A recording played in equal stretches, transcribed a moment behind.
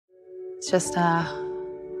It's just,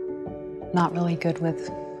 not really good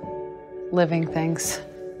with living things.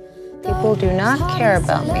 People do not care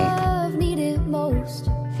about me.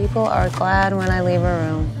 People are glad when I leave a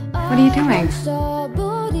room. What are you doing?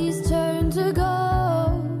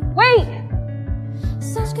 Wait!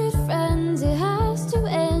 Such good friends, it has to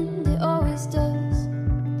end, it always does.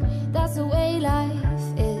 That's the way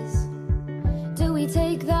life is. Do we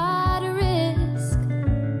take that risk?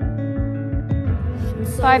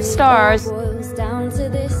 So 5 stars. It boils down to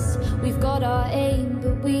this. We've got our aim,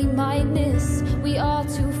 but we might miss. We are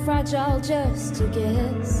too fragile just to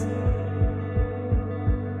guess.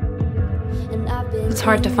 And I've been It's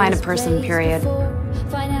hard to find a person, period.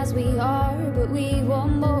 Fine as we are, but we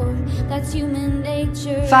want more. That's human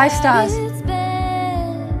nature. 5 stars. At its best.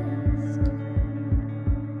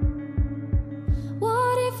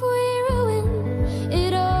 What if we ruin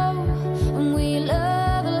it all and we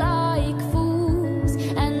love like fools?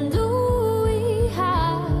 And do we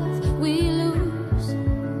have, we lose?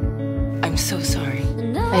 I'm so sorry.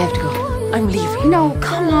 I have to go. I'm leaving. No,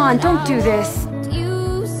 come on, don't do this.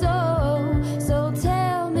 You so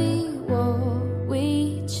tell me what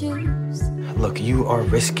we choose. Look, you are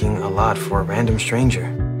risking a lot for a random stranger.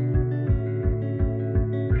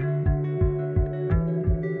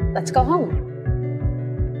 Let's go home.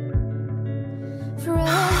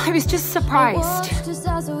 I was just surprised.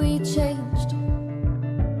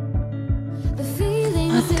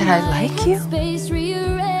 Did I like you?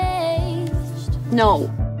 No.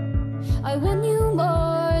 I want you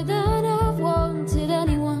more than I've wanted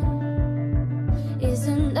anyone.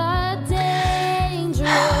 Isn't that dangerous?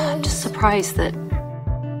 I'm just surprised that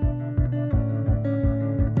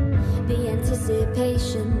The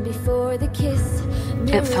anticipation before the kiss.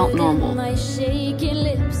 It felt normal. My shaking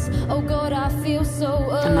lips. Oh God, I feel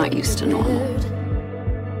so I'm not used to normal.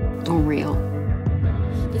 unprepared. or real.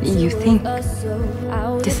 You think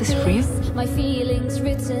this is real? My feelings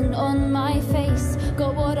written on my face.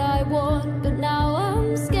 Got what I want, but now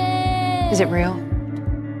I'm scared. Is it real?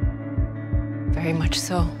 Very much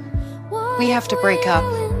so. We have to break up.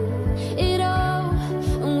 It all,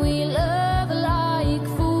 and we love like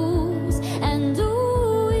fools. And do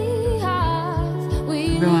we have,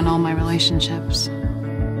 we Ruin all my relationships.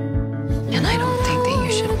 And I don't think that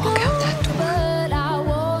you should walk out that door. But I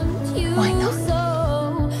want you. Why not?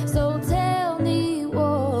 So tell me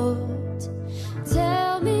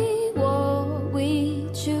what we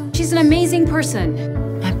choose. She's an amazing person.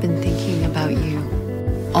 I've been thinking about you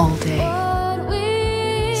all day. What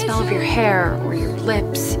we Smell of your hair or your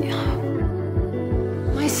lips.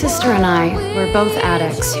 My sister and I, we're both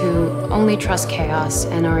addicts who only trust chaos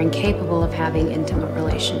and are incapable of having intimate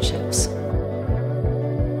relationships.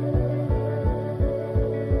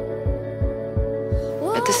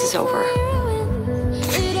 But this is over.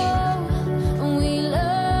 It all, and we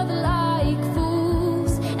love like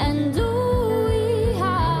fools. And do we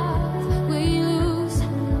have, we lose.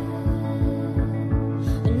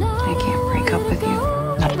 And I can't break up with you.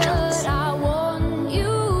 Not a chance. but I want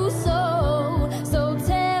you so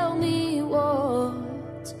tell me what,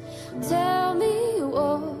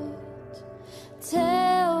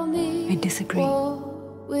 I disagree.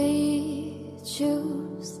 what we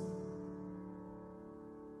choose.